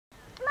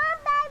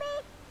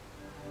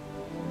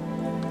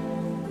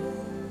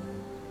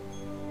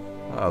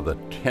The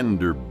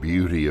tender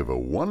beauty of a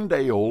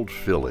one-day-old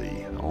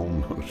filly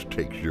almost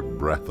takes your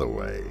breath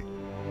away.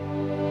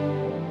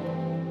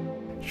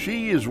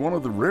 She is one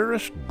of the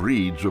rarest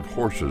breeds of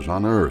horses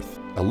on earth,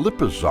 a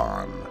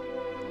Lipizzan.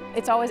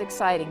 It's always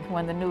exciting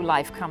when the new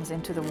life comes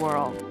into the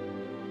world.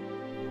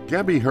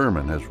 Gabby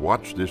Herman has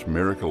watched this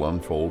miracle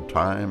unfold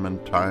time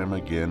and time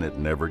again. It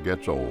never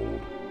gets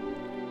old.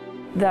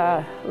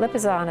 The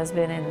Lipizzan has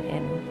been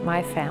in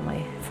my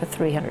family for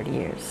 300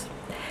 years.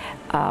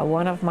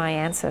 One of my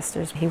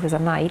ancestors, he was a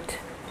knight,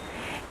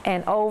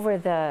 and over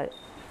the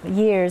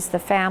years, the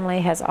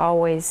family has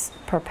always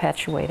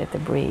perpetuated the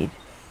breed.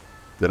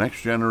 The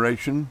next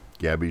generation,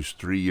 Gabby's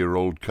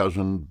 3-year-old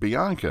cousin,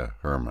 Bianca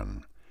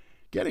Herman,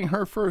 getting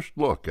her first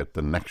look at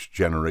the next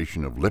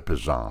generation of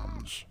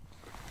Lipizzans.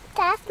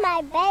 That's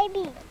my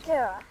baby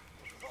girl.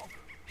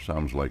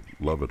 Sounds like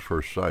love at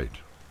first sight.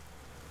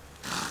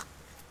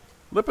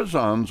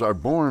 Lipizzans are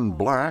born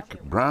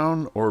black,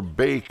 brown, or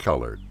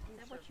bay-colored.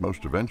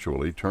 Most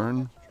eventually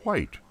turn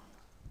white.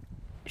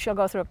 She'll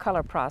go through a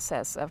color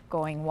process of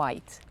going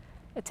white.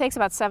 It takes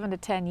about 7 to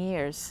 10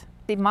 years.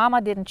 The mama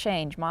didn't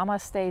change. Mama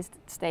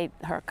stayed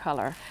her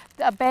color.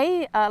 A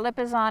bay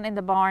Lipizzan in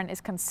the barn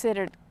is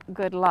considered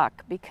good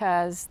luck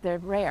because they're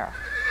rare.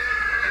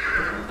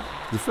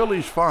 The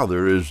filly's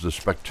father is the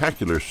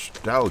spectacular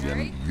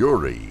stallion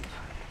Yuri.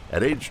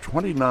 At age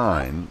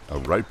 29, a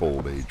ripe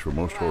old age for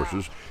most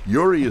horses,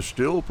 Yuri is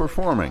still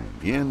performing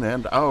in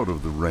and out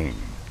of the ring.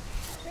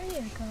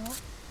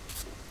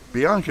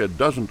 Bianca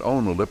doesn't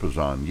own a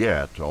Lipizzan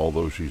yet,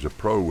 although she's a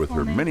pro with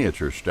her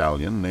miniature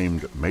stallion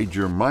named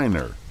Major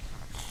Minor.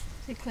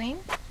 Is he clean?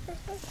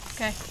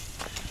 Okay.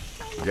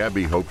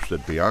 Gabby hopes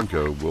that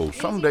Bianca will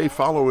someday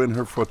follow in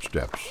her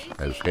footsteps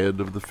as head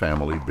of the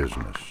family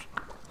business.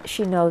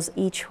 She knows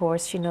each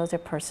horse, she knows their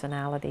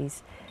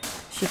personalities.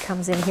 She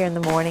comes in here in the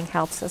morning,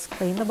 helps us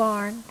clean the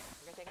barn.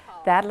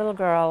 That little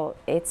girl,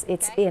 it's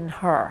in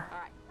her.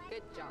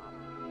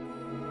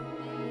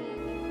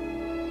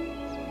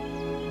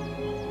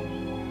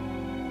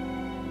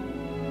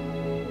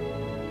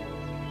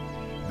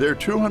 Their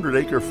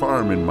 200-acre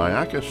farm in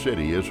Mayaca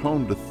City is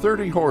home to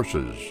 30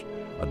 horses,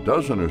 a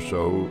dozen or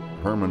so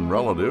Herman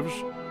relatives,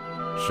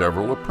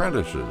 several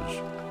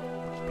apprentices,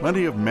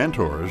 plenty of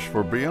mentors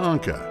for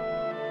Bianca.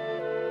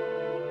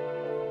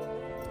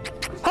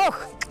 Ho!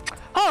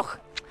 Ho!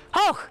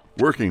 Ho!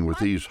 Working with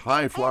these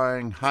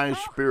high-flying,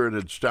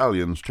 high-spirited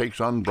stallions takes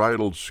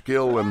unbridled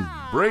skill and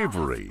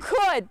bravery.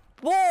 Good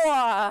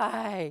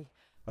boy!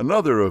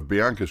 Another of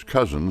Bianca's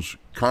cousins,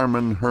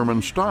 Carmen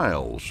Herman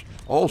Stiles,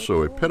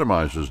 also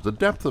epitomizes the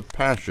depth of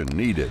passion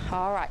needed.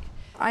 All right.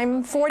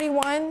 I'm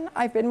 41,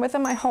 I've been with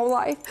them my whole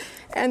life,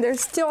 and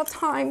there's still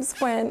times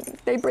when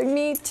they bring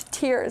me to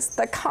tears.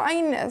 The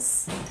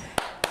kindness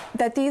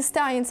that these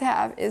stallions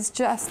have is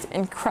just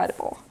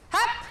incredible.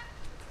 Hop!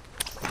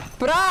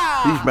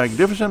 Bra! These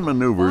magnificent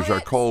maneuvers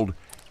are called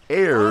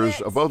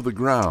airs above the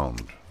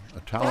ground, a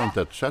talent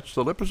that sets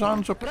the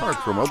Lipizzans apart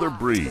from other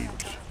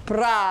breeds.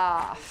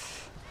 Bra!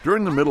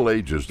 During the Middle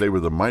Ages, they were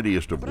the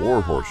mightiest of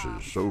war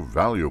horses, so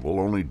valuable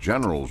only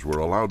generals were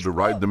allowed to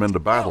ride them into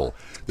battle.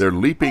 Their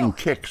leaping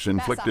kicks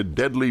inflicted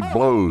deadly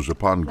blows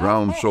upon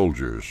ground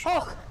soldiers.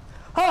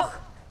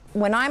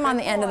 When I'm on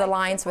the end of the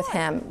lines with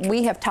him,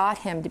 we have taught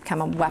him to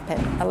become a weapon,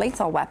 a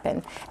lethal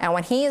weapon. And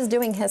when he is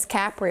doing his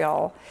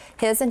capriole,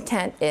 his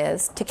intent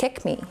is to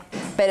kick me.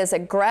 But as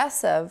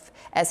aggressive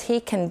as he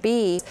can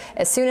be,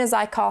 as soon as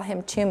I call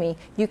him to me,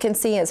 you can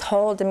see his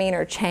whole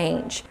demeanor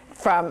change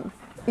from,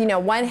 you know,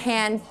 one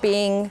hand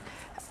being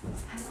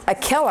a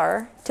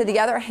killer to the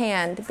other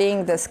hand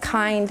being this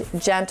kind,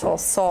 gentle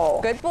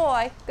soul. Good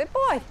boy. Good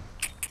boy.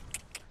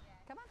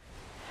 Come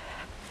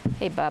on.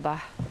 Hey, Bubba.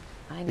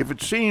 If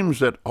it seems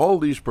that all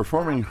these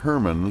performing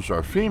Hermans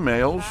are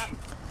females,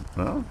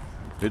 well,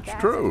 it's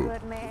true.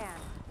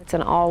 It's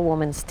an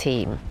all-women's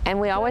team,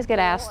 and we always get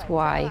asked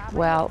why.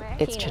 Well,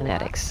 it's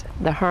genetics.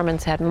 The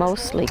Hermans had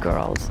mostly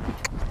girls.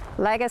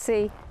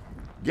 Legacy.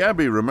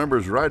 Gabby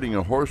remembers riding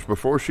a horse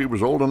before she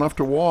was old enough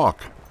to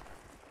walk.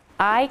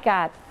 I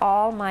got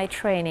all my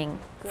training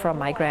from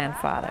my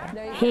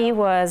grandfather. He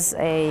was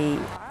a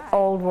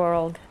old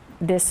world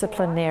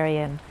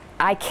disciplinarian.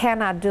 I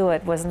cannot do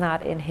it was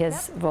not in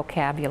his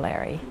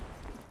vocabulary.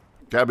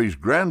 Gabby's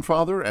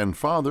grandfather and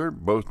father,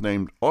 both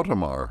named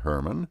Ottomar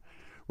Herman,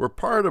 were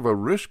part of a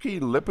risky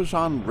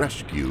Lipizzan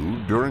rescue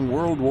during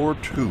World War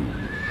II.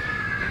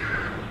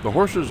 The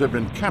horses had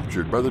been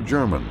captured by the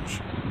Germans.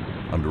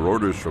 Under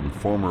orders from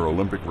former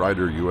Olympic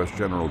rider U.S.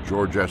 General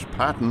George S.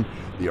 Patton,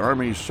 the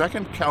Army's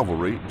 2nd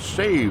Cavalry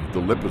saved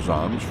the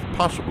Lipizzans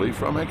possibly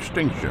from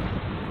extinction.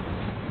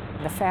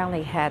 The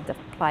family had the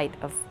plight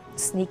of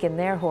sneaking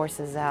their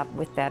horses out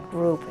with that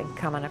group and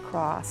coming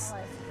across.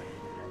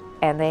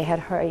 And they had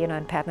heard, you know,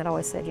 and Patton had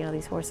always said, you know,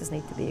 these horses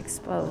need to be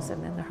exposed.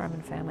 And then the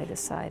Herman family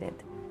decided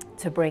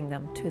to bring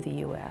them to the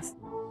U.S.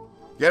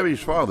 Gabby's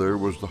father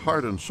was the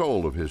heart and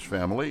soul of his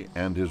family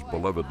and his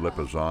beloved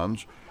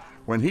Lipizzans.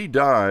 When he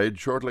died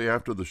shortly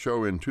after the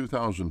show in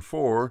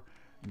 2004,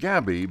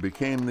 Gabby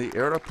became the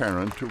heir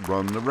apparent to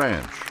run the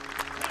ranch.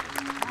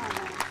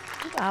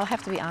 I'll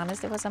have to be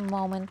honest, it was a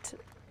moment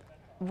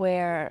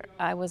where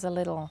I was a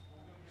little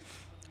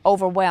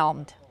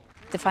overwhelmed.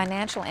 The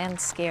financial end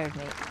scared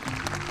me.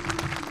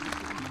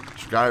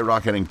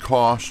 Skyrocketing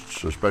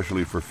costs,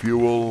 especially for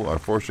fuel, are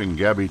forcing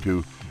Gabby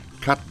to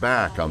cut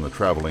back on the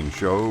traveling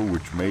show,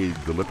 which made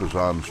the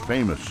Lipizzans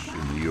famous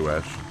in the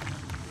U.S.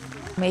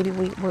 Maybe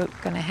we were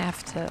going to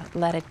have to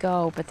let it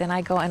go, but then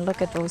I go and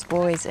look at those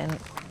boys, and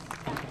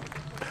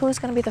who's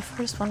going to be the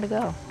first one to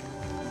go?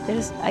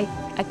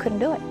 I couldn't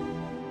do it.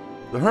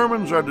 The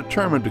Hermans are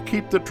determined to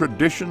keep the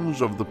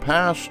traditions of the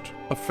past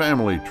a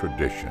family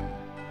tradition.